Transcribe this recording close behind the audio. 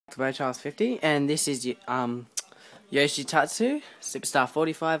Charles 50, and this is Yoshi Tatsu, Superstar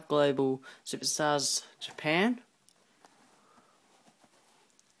 45, Global Superstars Japan.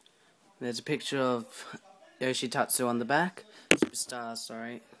 There's a picture of Yoshi Tatsu on the back.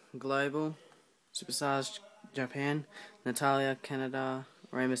 Global Superstars Japan, Natalia, Canada,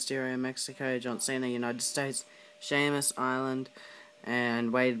 Rey Mysterio, Mexico, John Cena, United States, Sheamus, Ireland,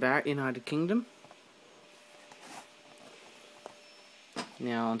 and Wade Barrett, United Kingdom.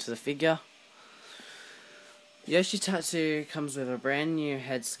 Now onto the figure. Yoshi Tatsu comes with a brand new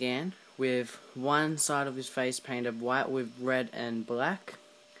head scan with one side of his face painted white with red and black.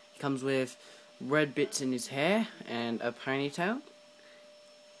 He comes with red bits in his hair and a ponytail.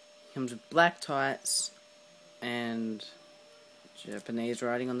 He comes with black tights and Japanese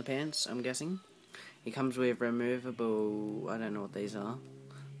writing on the pants, I'm guessing. He comes with removable, I don't know what these are,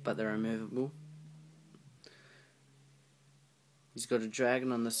 but they're removable. He's got a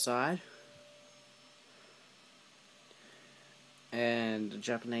dragon on the side and a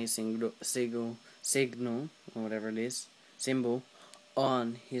Japanese signal, or whatever it is, symbol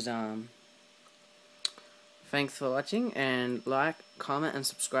on his arm. Thanks for watching, and like, comment and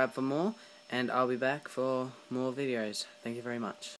subscribe for more, and I'll be back for more videos. Thank you very much.